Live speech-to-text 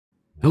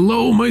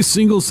Hello, my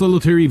single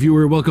solitary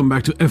viewer. Welcome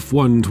back to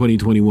F1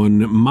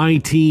 2021. My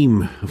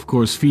team, of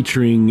course,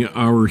 featuring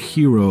our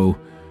hero,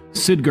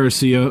 Sid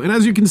Garcia. And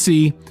as you can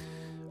see,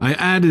 I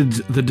added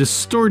the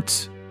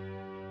distort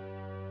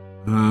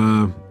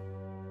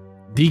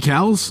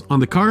decals on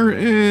the car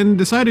and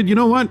decided, you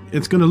know what?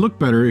 It's going to look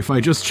better if I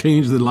just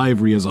change the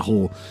livery as a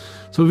whole.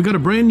 So we've got a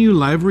brand new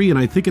livery, and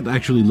I think it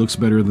actually looks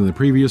better than the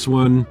previous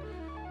one.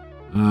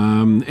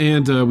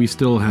 We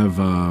still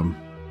have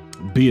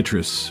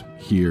Beatrice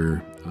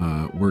here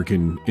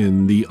working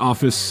in the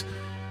office.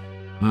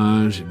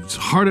 She's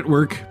hard at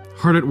work,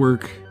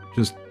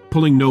 just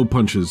pulling no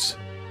punches.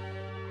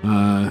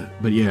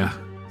 But yeah,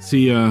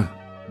 see,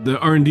 the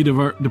R&D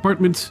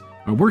departments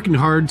are working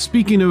hard.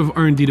 Speaking of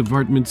R&D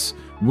departments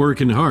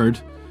working hard,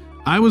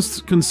 I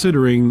was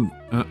considering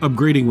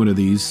upgrading one of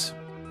these,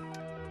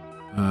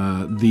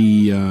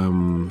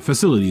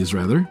 facilities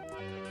rather.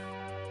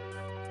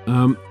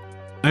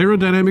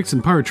 Aerodynamics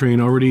and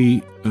powertrain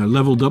already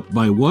leveled up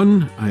by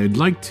 1. I'd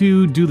like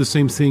to do the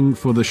same thing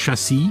for the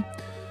chassis.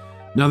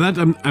 Now that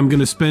I'm going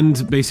to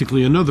spend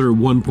basically another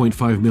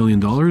 $1.5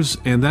 million,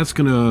 and that's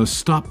going to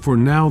stop for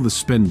now the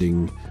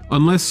spending,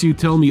 unless you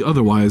tell me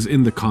otherwise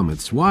in the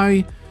comments.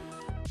 Why?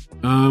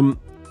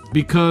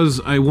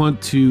 Because I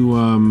want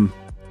to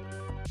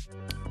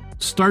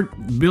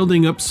start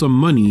building up some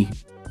money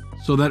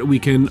so that we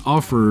can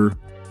offer,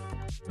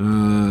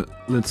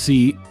 let's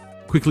see,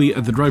 quickly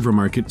at the driver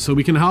market, so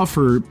we can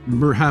offer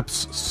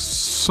perhaps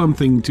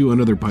something to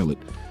another pilot.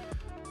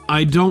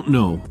 I don't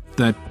know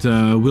that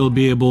we'll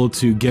be able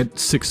to get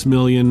 6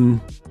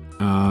 million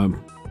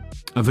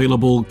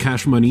available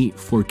cash money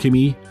for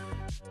Kimi.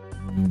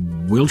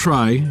 We'll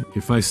try.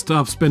 If I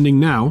stop spending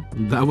now,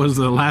 that was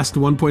the last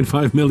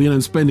 1.5 million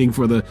I'm spending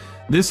for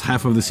this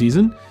half of the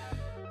season.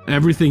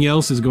 Everything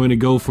else is going to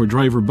go for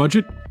driver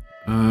budget,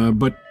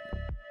 but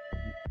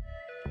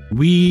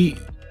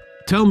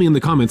tell me in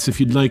the comments if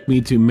you'd like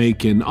me to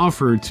make an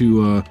offer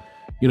to,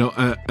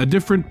 a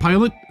different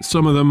pilot.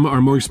 Some of them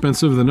are more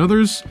expensive than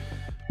others.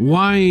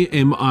 Why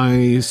am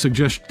I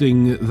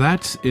suggesting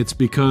that? It's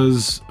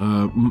because,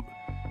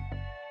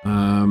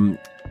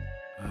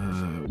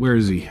 where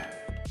is he?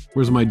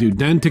 Where's my dude?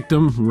 Dan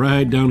Tictum,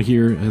 right down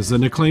here, has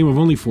an acclaim of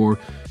only 4.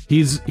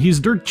 He's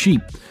dirt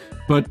cheap,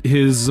 but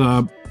his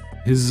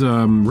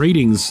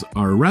ratings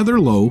are rather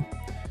low.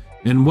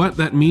 And what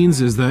that means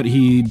is that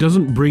he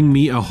doesn't bring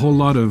me a whole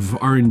lot of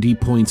R&D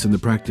points in the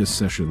practice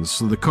sessions.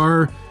 So the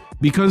car,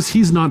 because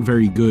he's not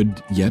very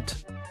good yet,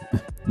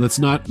 let's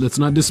not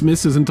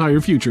dismiss his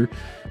entire future,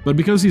 but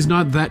because he's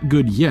not that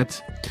good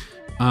yet,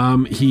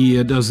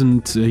 he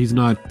doesn't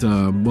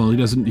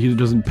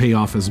pay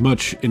off as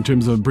much in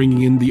terms of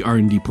bringing in the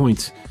R&D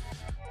points.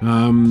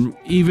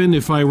 Even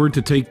if I were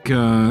to take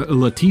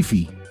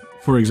Latifi,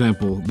 for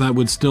example, that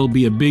would still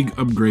be a big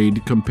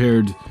upgrade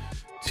compared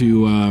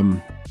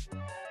to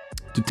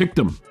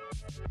Tictum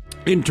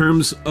in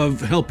terms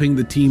of helping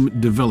the team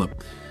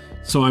develop.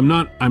 So I'm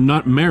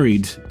not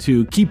married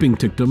to keeping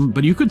Tictum,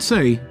 but you could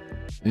say,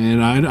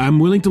 and I'm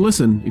willing to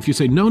listen, if you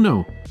say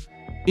no,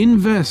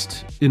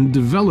 invest in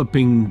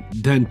developing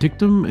Dan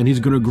Tictum, and he's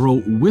going to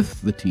grow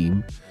with the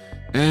team,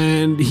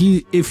 and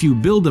if you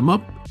build him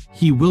up,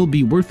 he will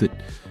be worth it.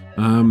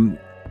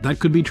 That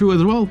could be true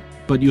as well,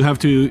 but you have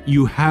to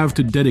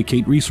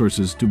dedicate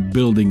resources to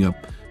building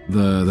up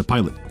the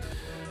pilot.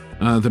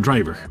 The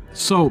driver.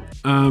 So,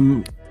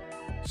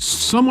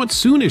 somewhat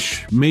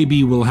soonish,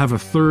 maybe we'll have a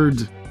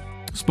third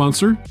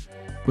sponsor,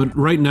 but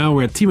right now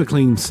we're at Team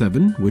Acclaim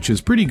 7, which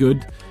is pretty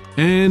good,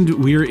 and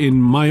we're in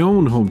my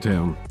own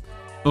hometown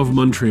of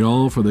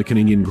Montreal for the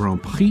Canadian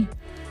Grand Prix.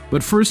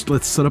 But first,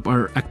 let's set up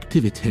our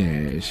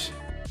activities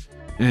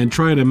and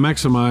try to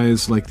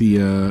maximize, like, the,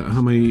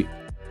 how many,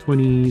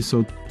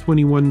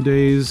 21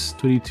 days,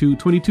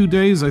 22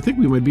 days. I think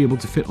we might be able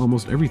to fit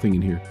almost everything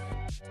in here.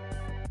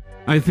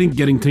 I think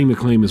getting Team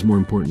Acclaim is more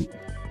important.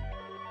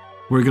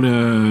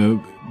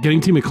 Getting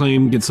Team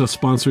Acclaim gets us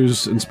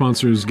sponsors, and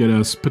sponsors get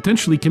us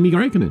potentially Kimi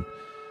Räikkönen.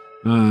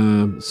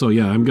 So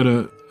yeah, I'm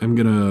gonna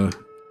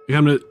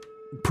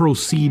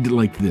proceed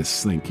like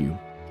this. Thank you.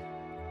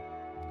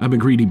 I'm a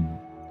greedy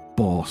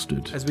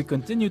bastard. As we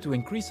continue to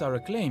increase our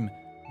acclaim,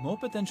 more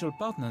potential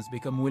partners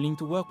become willing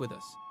to work with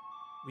us.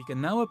 We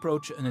can now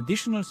approach an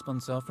additional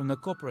sponsor from the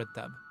corporate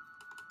tab.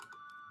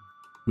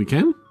 We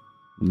can?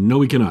 No,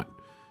 we cannot.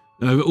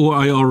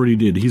 I already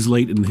did. He's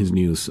late in his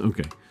news.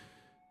 Okay.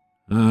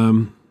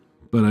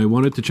 But I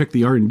wanted to check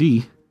the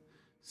R&D,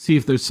 see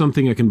if there's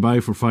something I can buy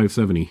for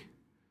 570.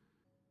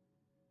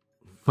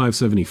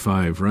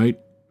 575, right?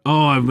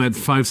 Oh, I'm at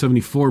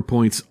 574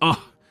 points.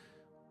 Oh.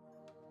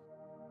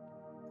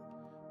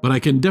 But I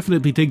can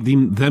definitely take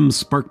them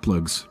spark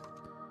plugs.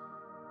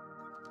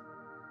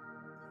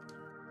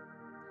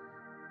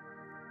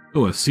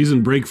 Oh, a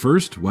season break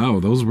first? Wow,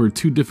 those were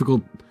 2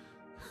 difficult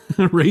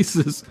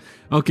races.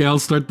 Okay, I'll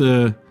start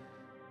the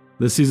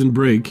season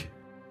break.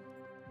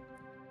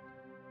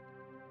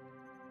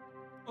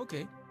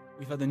 Okay,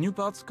 we've had the new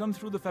parts come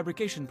through the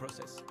fabrication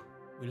process.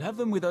 We'll have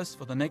them with us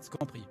for the next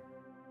Grand Prix.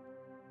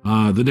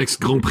 The next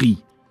Grand Prix.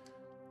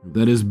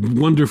 That is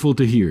wonderful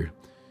to hear.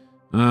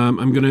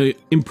 I'm going to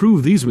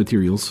improve these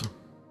materials.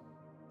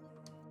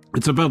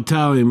 It's about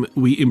time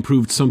we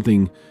improved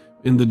something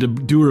in the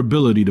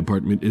durability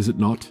department, is it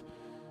not?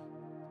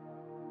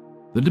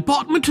 The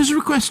department has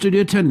requested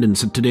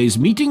attendance at today's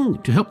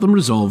meeting to help them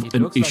resolve an issue.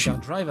 It looks like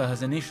our driver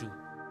has an issue.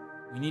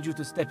 We need you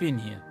to step in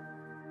here.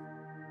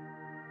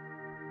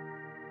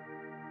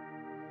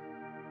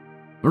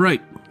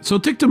 Alright, so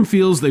Tictum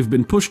feels they've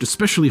been pushed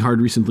especially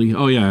hard recently.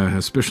 Oh yeah,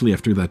 especially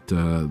after that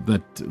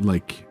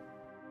like,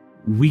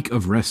 week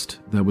of rest.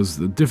 That was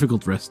the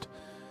difficult rest.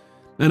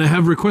 And I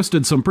have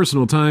requested some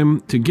personal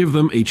time to give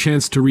them a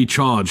chance to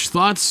recharge.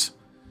 Thoughts?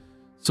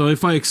 So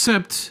if I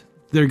accept,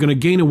 they're going to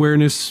gain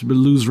awareness but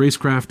lose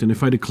racecraft, and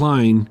if I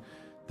decline,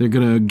 they're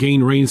going to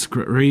gain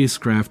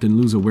racecraft and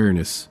lose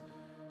awareness.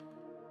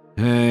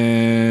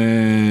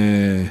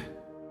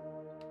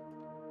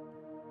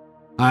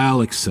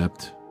 I'll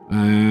accept.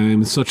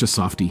 I'm such a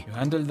softie. You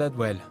handled that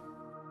well.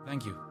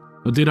 Thank you.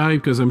 Oh, did I?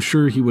 Because I'm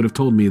sure he would have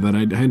told me that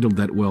I'd handled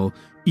that well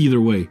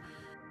either way.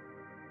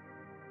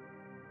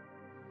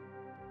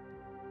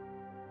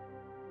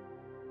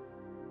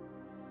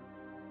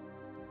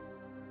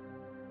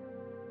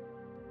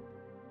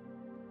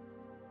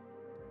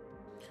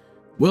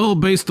 Well,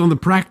 based on the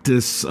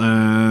practice,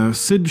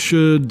 Sid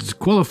should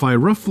qualify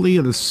roughly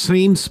at the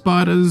same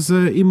spot as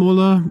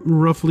Imola,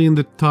 roughly in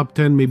the top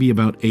 10, maybe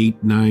about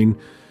 8, 9,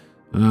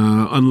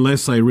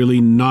 unless I really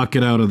knock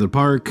it out of the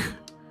park.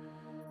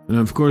 And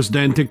of course,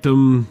 Dan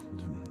Tictum,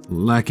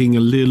 lacking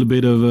a little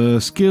bit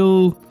of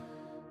skill,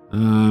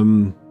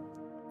 doesn't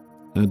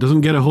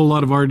get a whole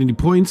lot of R&D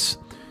points.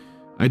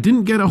 I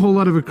didn't get a whole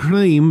lot of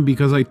acclaim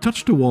because I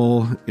touched a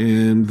wall,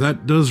 and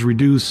that does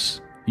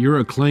reduce your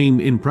acclaim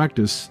in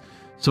practice.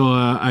 So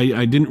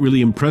I didn't really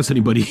impress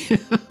anybody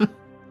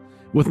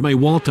with my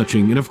wall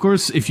touching. And of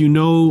course, if you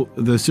know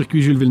the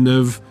Circuit Jules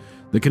Villeneuve,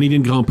 the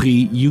Canadian Grand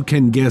Prix, you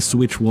can guess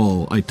which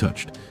wall I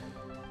touched.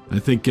 I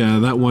think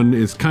that one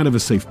is kind of a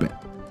safe bet.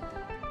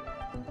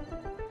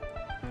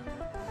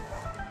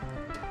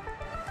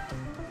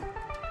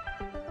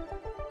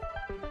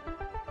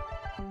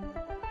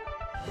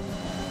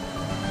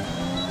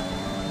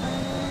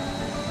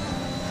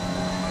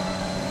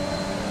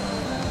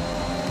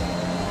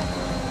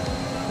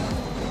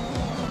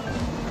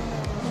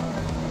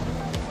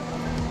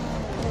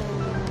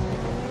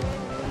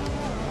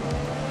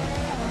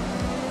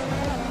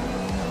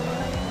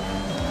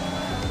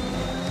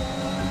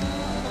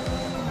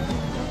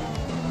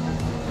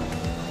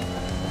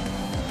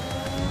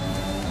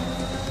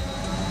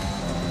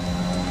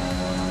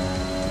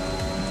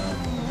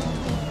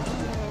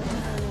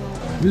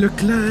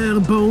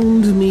 Leclerc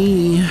boned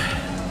me.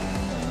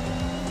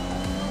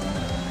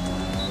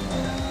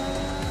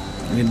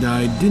 And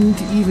I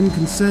didn't even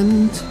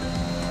consent.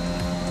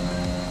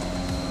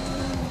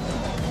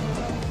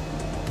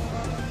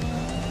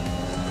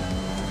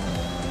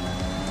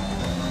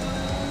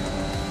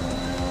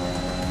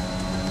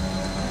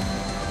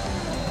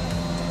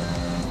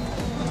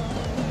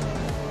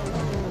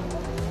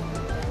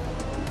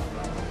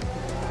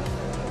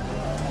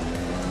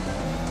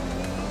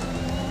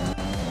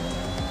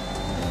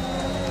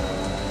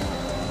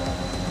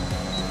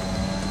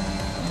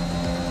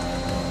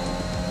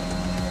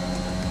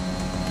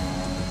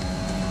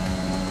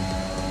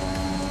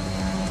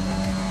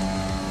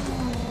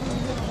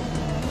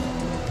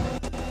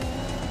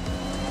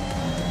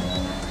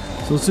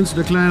 So since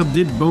Leclerc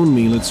did bone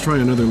me, let's try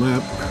another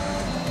lap.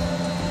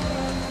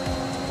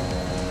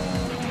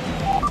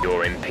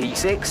 You're in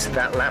P6.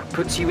 That lap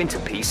puts you into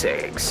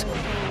P6.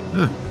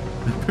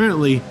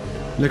 Apparently,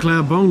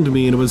 Leclerc boned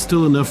me and it was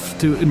still enough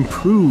to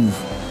improve.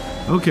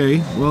 Okay,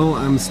 well,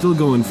 I'm still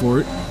going for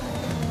it.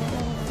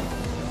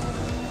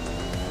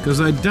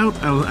 Because I doubt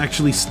I'll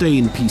actually stay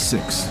in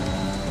P6.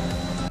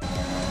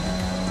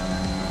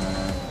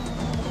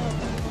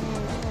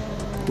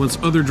 Once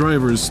other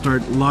drivers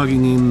start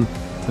logging in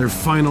their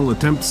final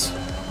attempts.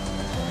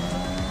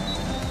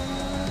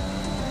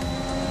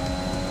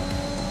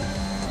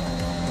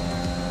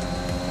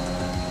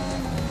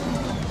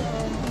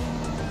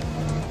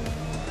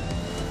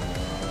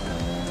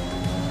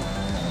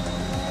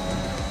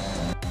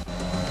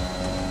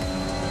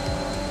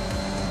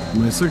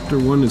 My sector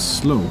 1 is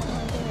slow.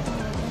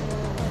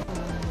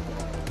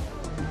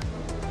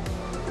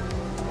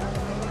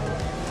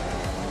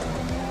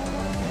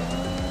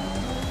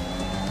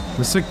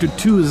 The sector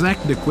 2 is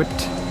adequate.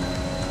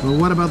 Well,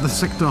 what about the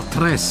sector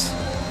 3?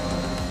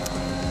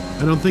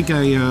 I don't think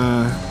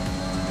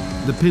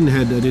the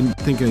pinhead, I didn't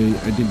think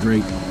I did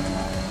great.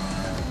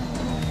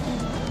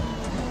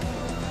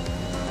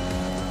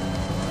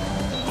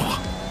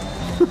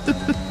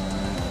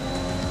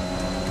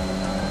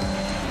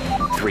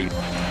 Three.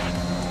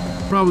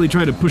 Probably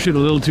tried to push it a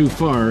little too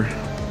far.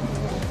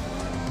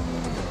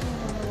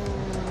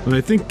 But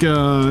I think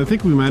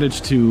we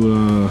managed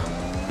to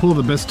pull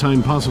the best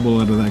time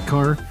possible out of that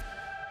car.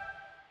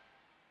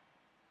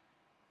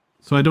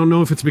 So I don't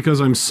know if it's because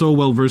I'm so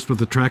well versed with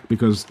the track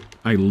because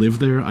I live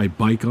there, I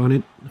bike on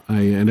it, I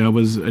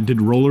did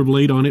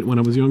rollerblade on it when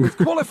I was younger. With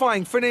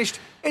qualifying finished,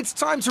 it's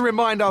time to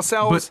remind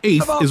ourselves But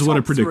 8th of our is what I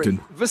top predicted.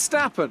 three: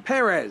 Verstappen,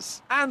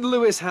 Perez, and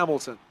Lewis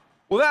Hamilton.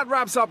 Well, that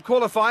wraps up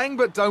qualifying,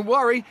 but don't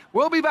worry,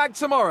 we'll be back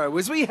tomorrow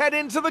as we head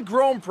into the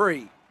Grand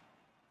Prix.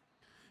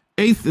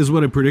 8th is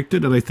what I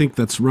predicted, and I think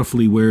that's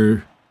roughly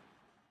where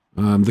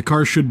the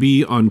car should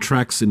be on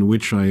tracks in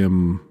which I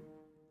am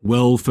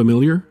well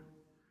familiar.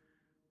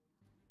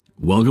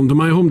 Welcome to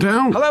my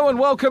hometown. Hello and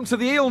welcome to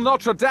the Ile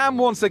Notre Dame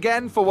once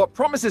again for what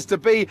promises to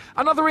be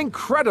another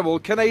incredible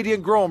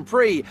Canadian Grand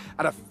Prix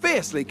at a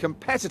fiercely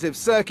competitive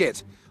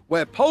circuit,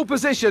 where pole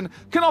position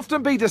can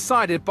often be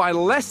decided by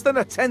less than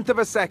 1/10 of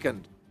a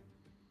second.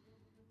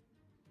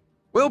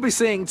 We'll be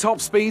seeing top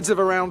speeds of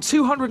around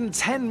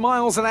 210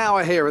 miles an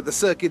hour here at the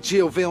Circuit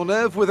Gilles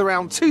Villeneuve, with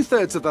around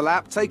 2/3 of the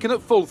lap taken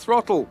at full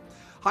throttle.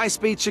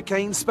 High-speed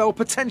chicanes spell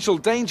potential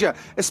danger,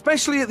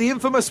 especially at the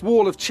infamous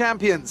Wall of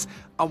Champions,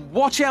 and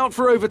watch out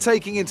for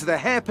overtaking into the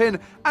hairpin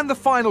and the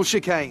final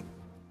chicane.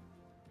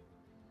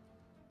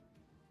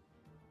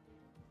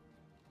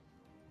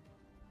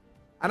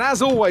 And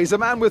as always, a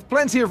man with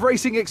plenty of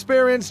racing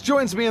experience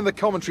joins me in the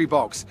commentary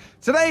box.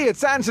 Today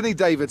it's Anthony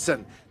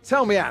Davidson.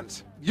 Tell me,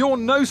 Ant, you're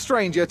no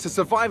stranger to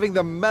surviving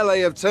the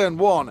melee of turn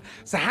 1.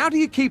 So how do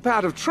you keep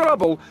out of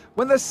trouble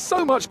when there's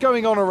so much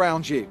going on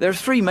around you? There are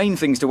three main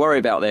things to worry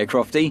about there,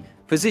 Crofty: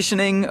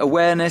 positioning,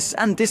 awareness,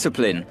 and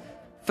discipline.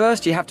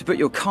 First, you have to put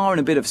your car in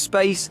a bit of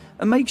space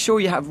and make sure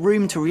you have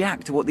room to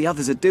react to what the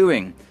others are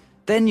doing.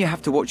 Then you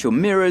have to watch your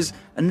mirrors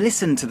and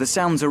listen to the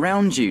sounds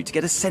around you to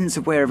get a sense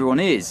of where everyone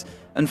is.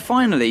 And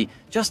finally,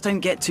 just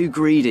don't get too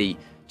greedy.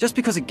 Just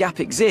because a gap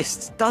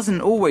exists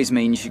doesn't always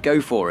mean you should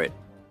go for it.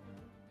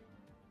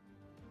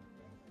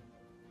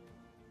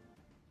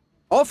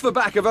 Off the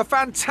back of a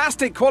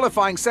fantastic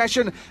qualifying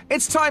session,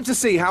 it's time to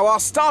see how our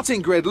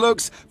starting grid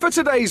looks for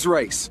today's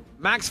race.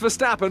 Max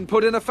Verstappen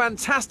put in a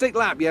fantastic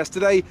lap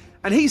yesterday,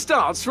 and he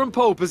starts from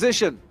pole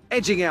position,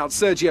 edging out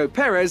Sergio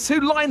Perez, who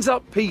lines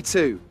up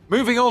P2.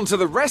 Moving on to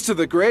the rest of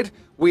the grid,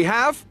 we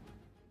have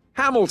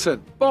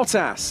Hamilton,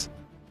 Bottas,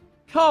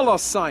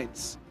 Carlos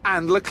Sainz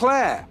and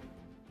Leclerc,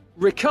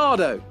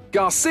 Ricciardo,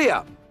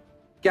 Garcia,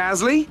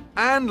 Gasly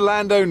and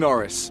Lando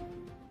Norris,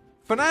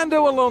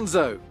 Fernando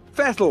Alonso,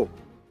 Vettel,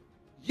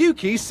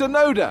 Yuki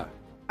Tsunoda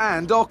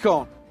and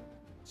Ocon,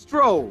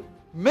 Stroll,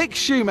 Mick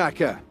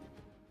Schumacher,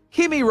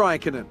 Kimi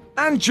Raikkonen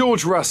and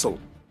George Russell,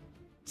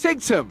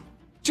 Tigtum,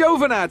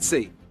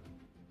 Giovinazzi,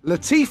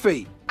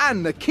 Latifi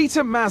and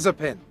Nikita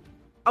Mazepin.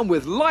 And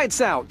with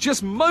lights out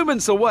just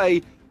moments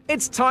away,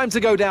 it's time to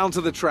go down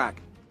to the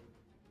track.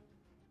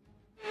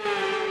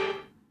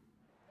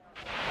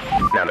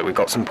 Now that we've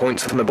got some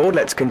points from the board,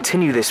 let's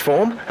continue this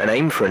form and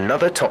aim for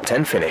another top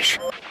 10 finish.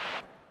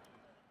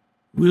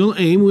 We'll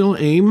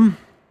aim.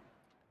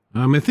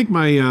 I think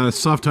my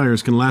soft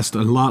tires can last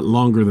a lot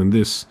longer than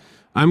this.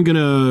 I'm going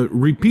to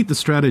repeat the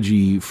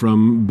strategy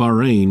from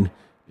Bahrain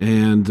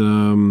and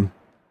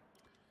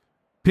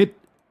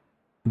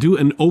do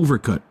an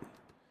overcut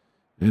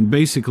and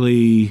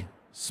basically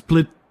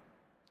split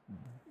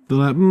the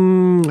lap.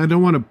 I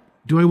don't want to.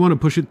 Do I want to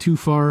push it too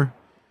far?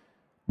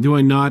 Do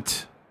I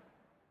not?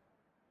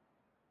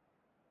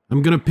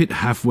 I'm going to pit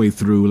halfway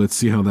through. Let's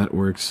see how that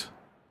works.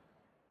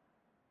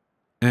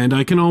 And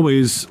I can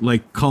always,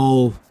 like,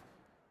 call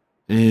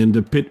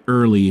and pit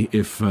early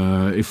if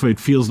it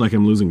feels like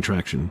I'm losing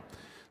traction.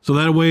 So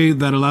that way,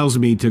 that allows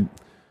me to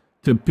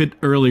pit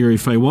earlier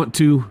if I want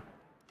to.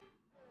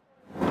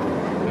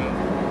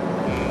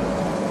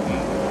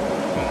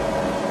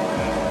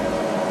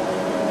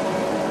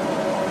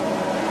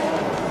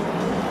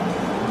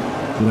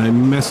 Did I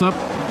mess up?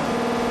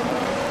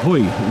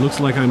 Hoy, it looks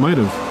like I might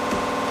have.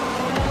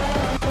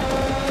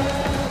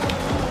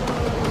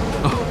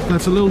 Oh,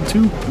 that's a little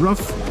too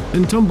rough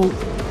and tumble.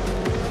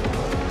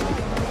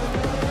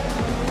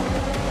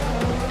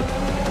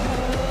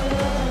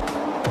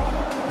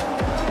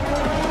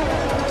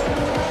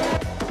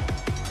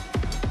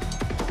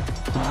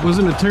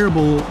 Wasn't a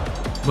terrible,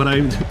 but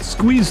I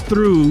squeezed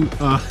through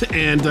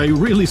and I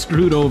really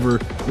screwed over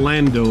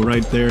Lando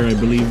right there, I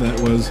believe that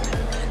was.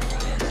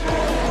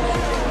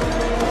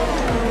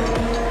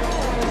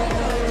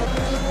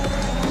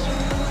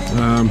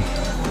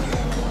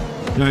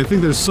 Yeah, I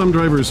think there's some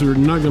drivers who are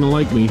not going to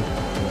like me.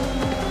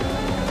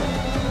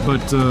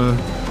 But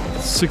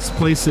 6th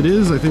place it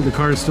is. I think the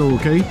car is still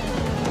okay.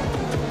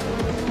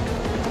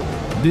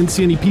 Didn't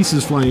see any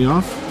pieces flying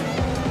off.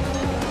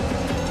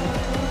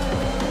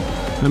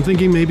 I'm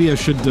thinking maybe I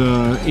should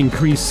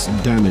increase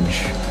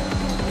damage.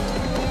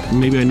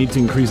 Maybe I need to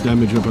increase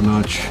damage up a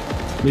notch.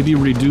 Maybe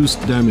reduced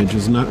damage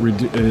is not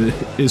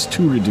is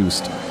too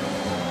reduced.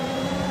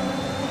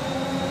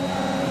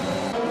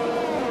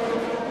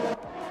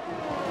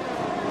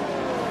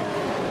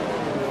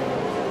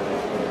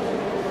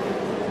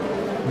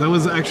 That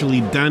was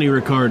actually Danny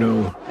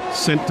Ricciardo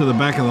sent to the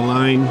back of the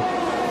line.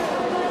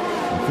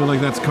 I feel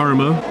like that's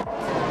karma.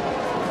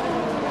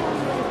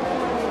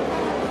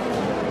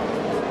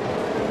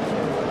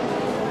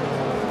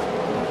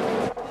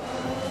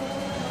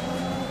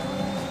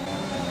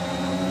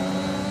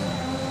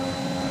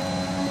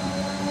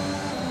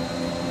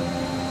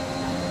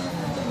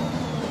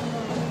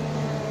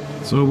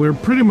 So we're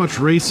pretty much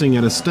racing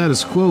at a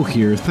status quo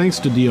here, thanks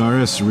to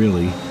DRS,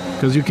 really.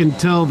 Because you can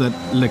tell that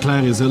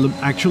Leclerc is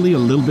actually a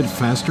little bit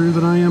faster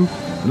than I am,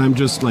 and I'm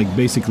just, like,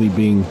 basically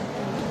being...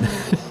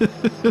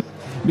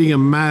 being a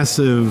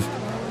massive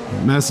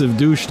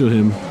douche to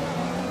him.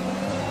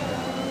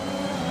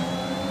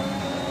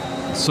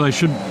 So I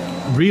should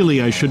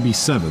be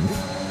 7th,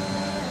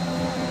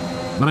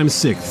 but I'm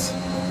 6th.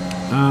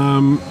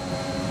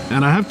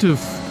 And I have to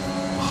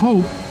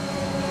hope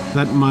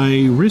that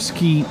my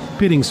risky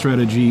pitting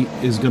strategy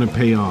is going to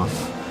pay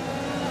off.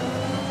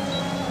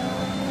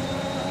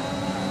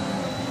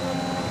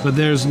 But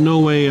there's no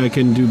way I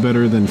can do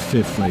better than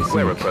 5th, I think.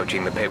 We're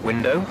approaching the pit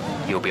window.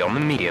 You'll be on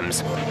the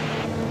mediums.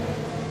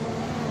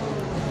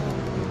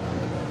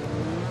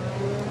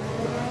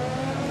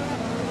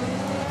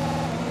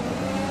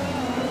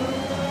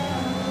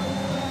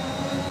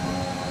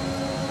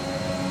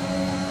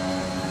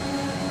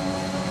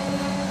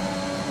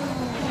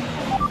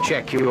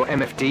 Check your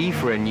MFD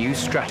for a new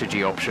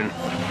strategy option.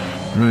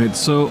 Right,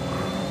 so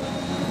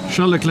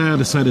Charles Leclerc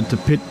decided to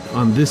pit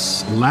on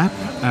this lap,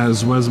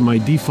 as was my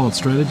default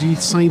strategy.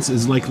 Sainz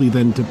is likely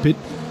then to pit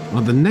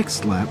on the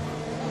next lap.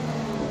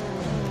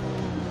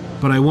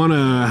 But I want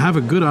to have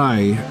a good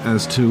eye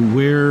as to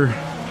where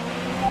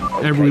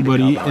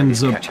everybody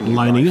ends up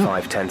lining up.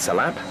 5/10 a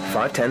lap,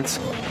 5/10.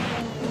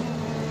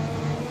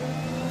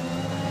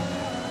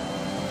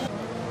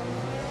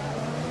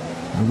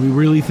 Are we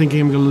really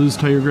thinking I'm going to lose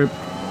tire grip?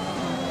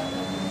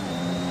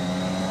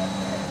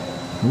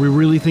 Are we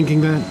really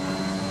thinking that?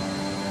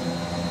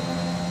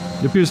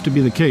 It appears to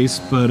be the case,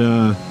 but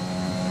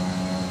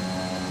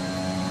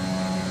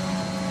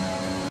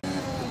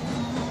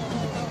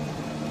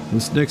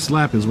this next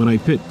lap is when I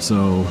pit,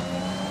 so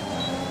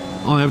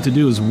all I have to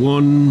do is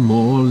one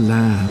more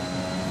lap.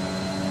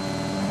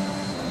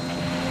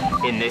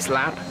 In this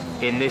lap,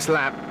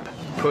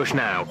 push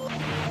now.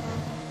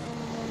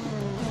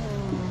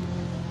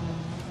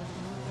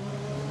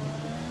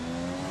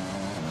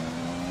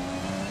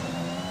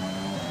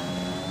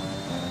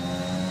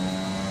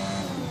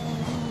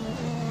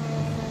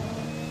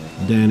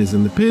 Dan is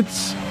in the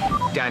pits.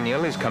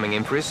 Daniel is coming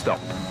in for his stop.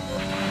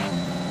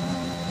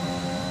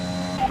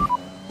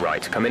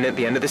 Right, come in at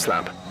the end of this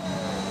lap.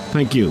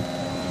 Thank you.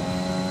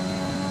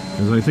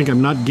 Because I think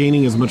I'm not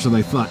gaining as much as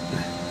I thought.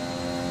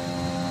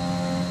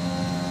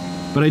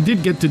 But I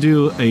did get to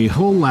do a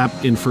whole lap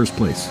in first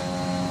place.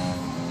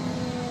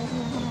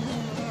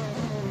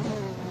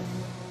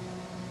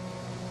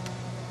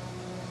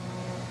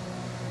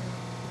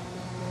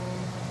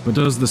 But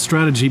does the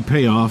strategy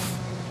pay off?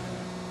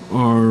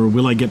 Or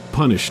will I get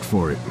punished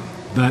for it?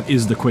 That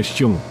is the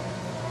question.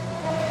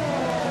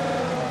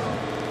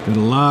 Got a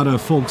lot of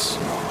folks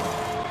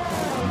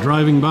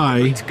driving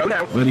by,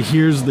 but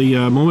here's the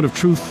moment of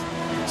truth.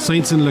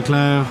 Sainz and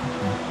Leclerc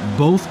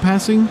both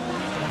passing.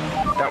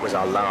 That was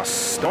our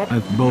last stop.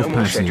 Both no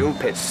passing. Scheduled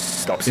pit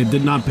stops. It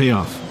did not pay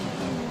off.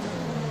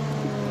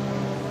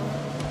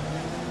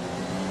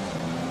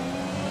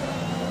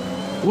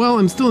 Well,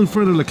 I'm still in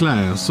front of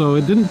Leclerc, so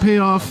it didn't pay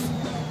off.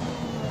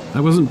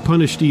 I wasn't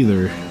punished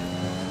either.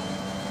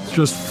 It's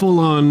just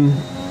full-on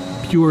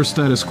pure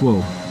status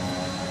quo.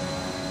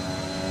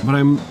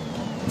 But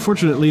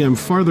fortunately, I'm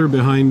farther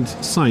behind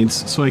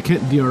Sainz, so I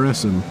can't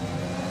DRS him.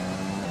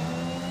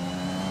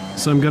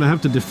 So I'm gonna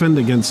have to defend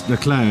against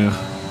Leclerc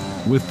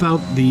without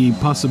the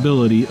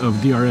possibility of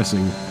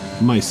DRSing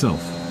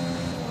myself.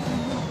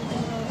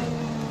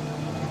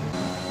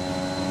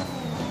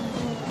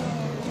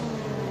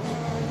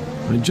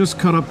 I just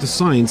caught up to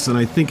Sainz, and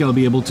I think I'll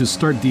be able to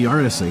start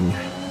DRSing.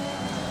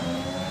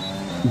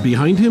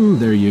 Behind him,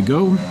 there you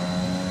go.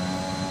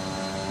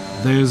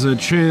 There's a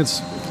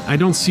chance. I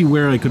don't see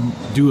where I could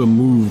do a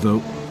move,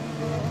 though.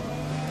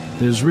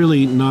 There's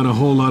really not a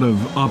whole lot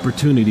of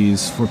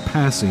opportunities for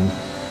passing.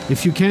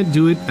 If you can't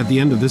do it at the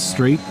end of this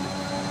straight,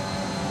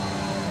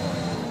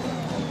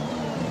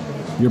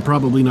 you're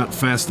probably not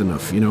fast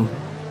enough, you know?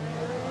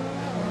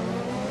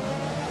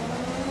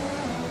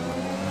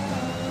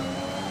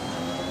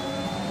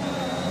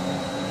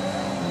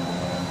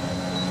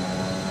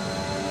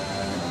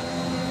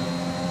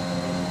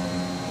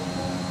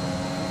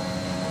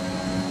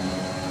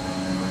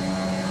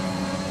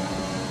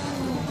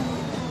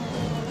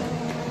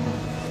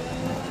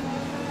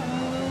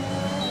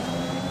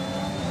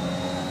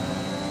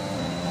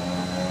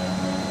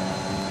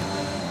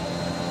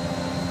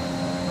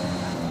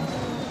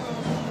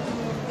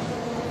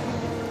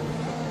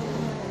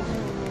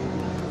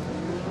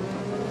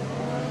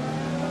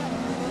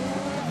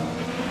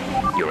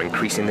 You're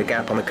increasing the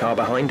gap on the car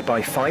behind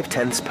by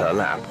 0.5 per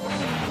lap.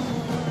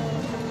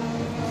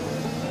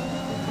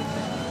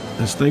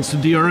 That's thanks to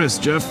DRS,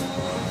 Jeff.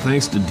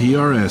 Thanks to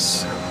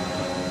DRS.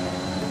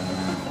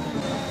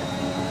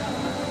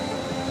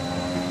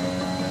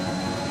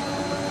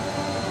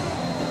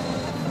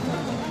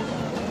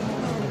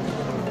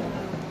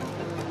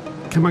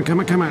 Come on, come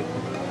on, come on.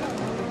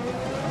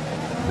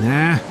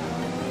 Nah.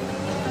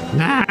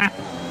 Nah.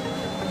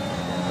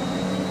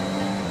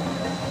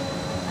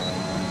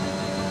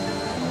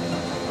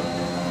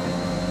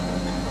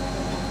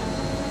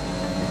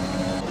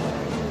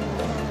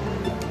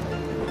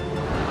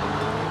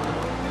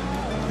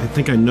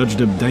 think I nudged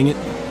him, dang it.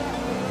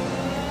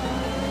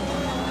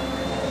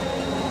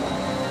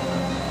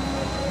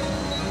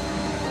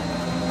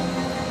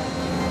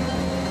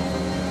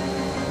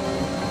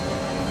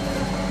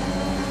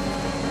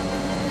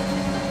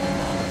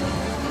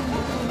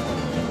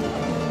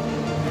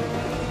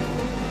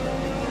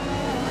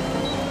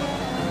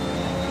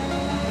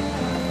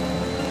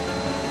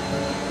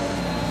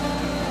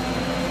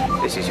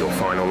 This is your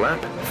final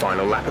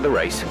lap of the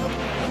race.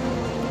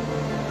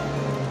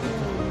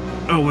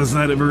 Oh, was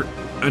that ever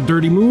a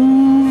dirty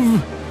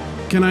move?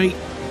 Can I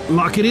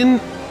lock it in?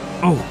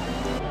 Oh.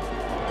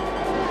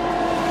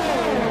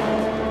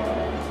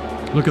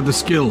 Look at the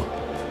skill.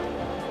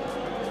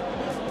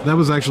 That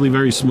was actually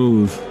very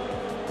smooth.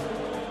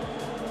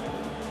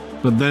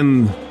 But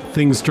then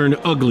things turned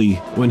ugly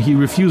when he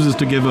refuses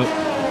to give up.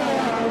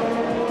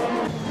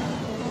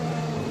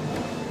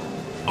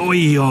 Oh,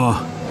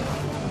 yeah.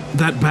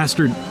 That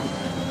bastard.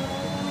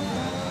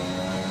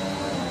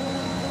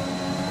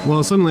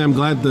 Well, suddenly I'm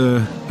glad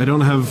I don't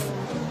have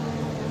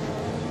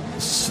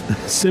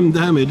sim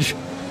damage,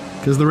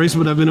 because the race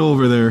would have been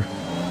over there.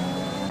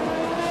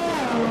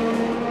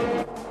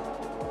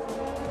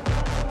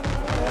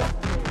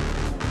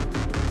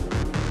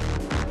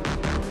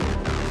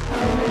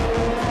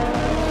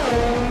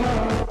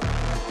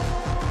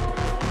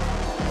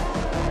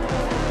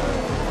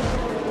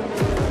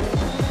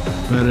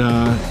 But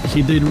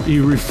he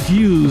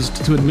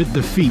refused to admit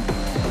defeat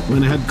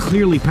when I had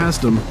clearly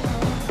passed him.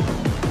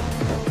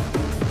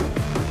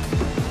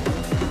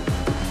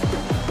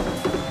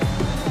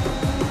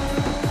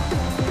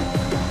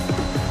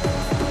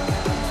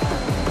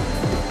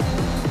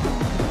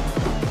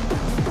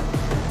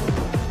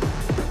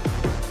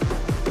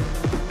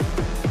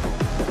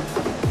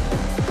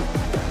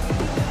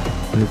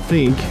 I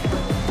think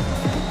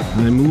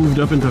I moved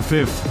up into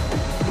 5th.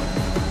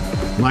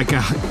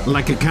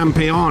 Like a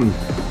campeon,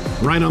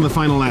 right on the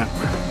final lap.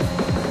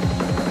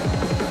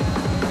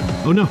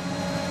 Oh no!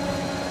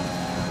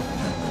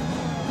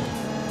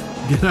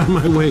 Get out of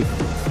my way!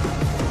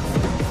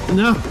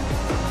 No!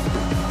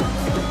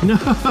 No!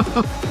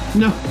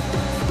 No!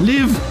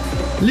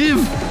 Live!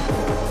 Live!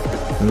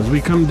 As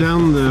we come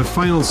down the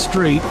final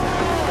straight,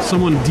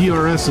 someone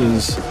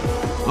DRS's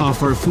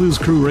off our Flouze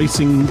Crew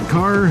Racing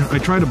car. I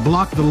try to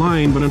block the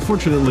line, but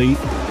unfortunately,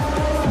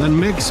 that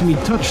makes me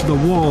touch the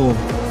wall.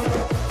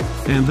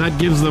 And that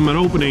gives them an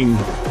opening.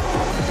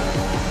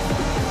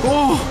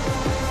 Oh!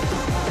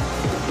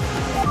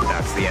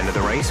 That's the end of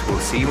the race. We'll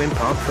see you in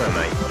Parc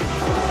Ferme.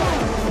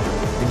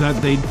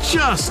 That they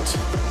just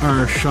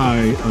are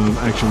shy of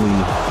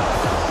actually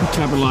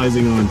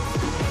capitalizing on.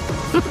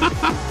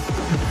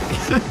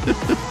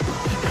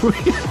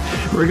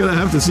 We're gonna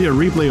have to see a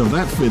replay of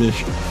that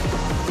finish.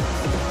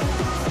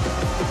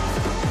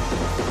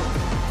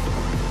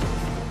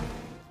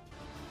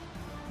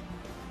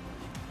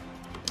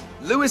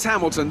 Lewis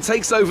Hamilton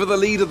takes over the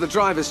lead of the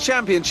Drivers'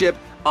 Championship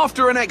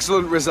after an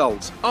excellent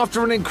result.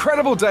 After an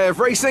incredible day of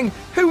racing,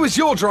 who was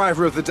your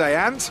driver of the day,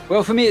 Ant?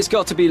 Well, for me, it's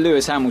got to be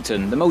Lewis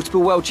Hamilton. The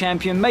multiple world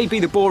champion may be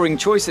the boring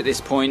choice at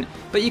this point,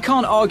 but you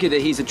can't argue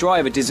that he's a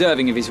driver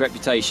deserving of his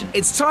reputation.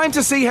 It's time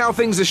to see how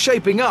things are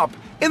shaping up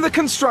in the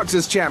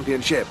Constructors'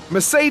 Championship.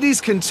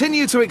 Mercedes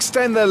continue to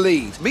extend their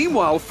lead.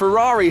 Meanwhile,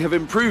 Ferrari have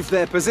improved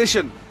their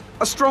position.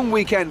 A strong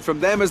weekend from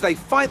them as they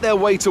fight their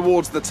way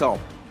towards the top.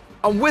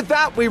 And with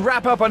that, we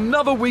wrap up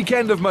another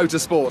weekend of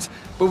motorsport.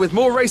 But with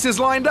more races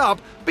lined up,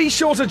 be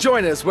sure to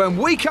join us when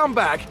we come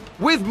back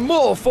with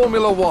more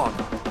Formula One.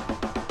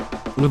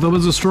 Well, that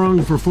was a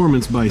strong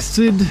performance by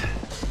Sid,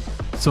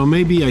 so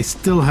maybe I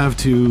still have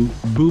to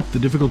boop the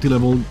difficulty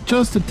level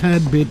just a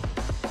tad bit,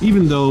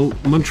 even though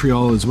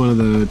Montreal is one of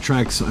the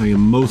tracks I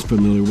am most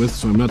familiar with,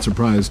 so I'm not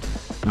surprised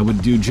I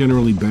would do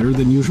generally better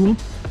than usual.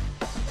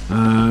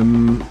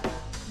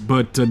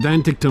 But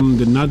Dan Ticktum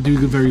did not do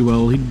very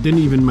well. He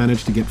didn't even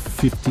manage to get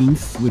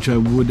 15th, which I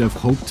would have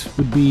hoped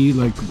would be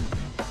like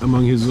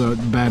among his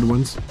bad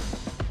ones.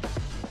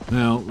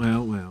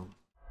 Well.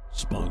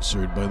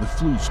 Sponsored by the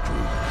Flouze Crew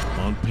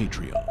on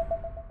Patreon.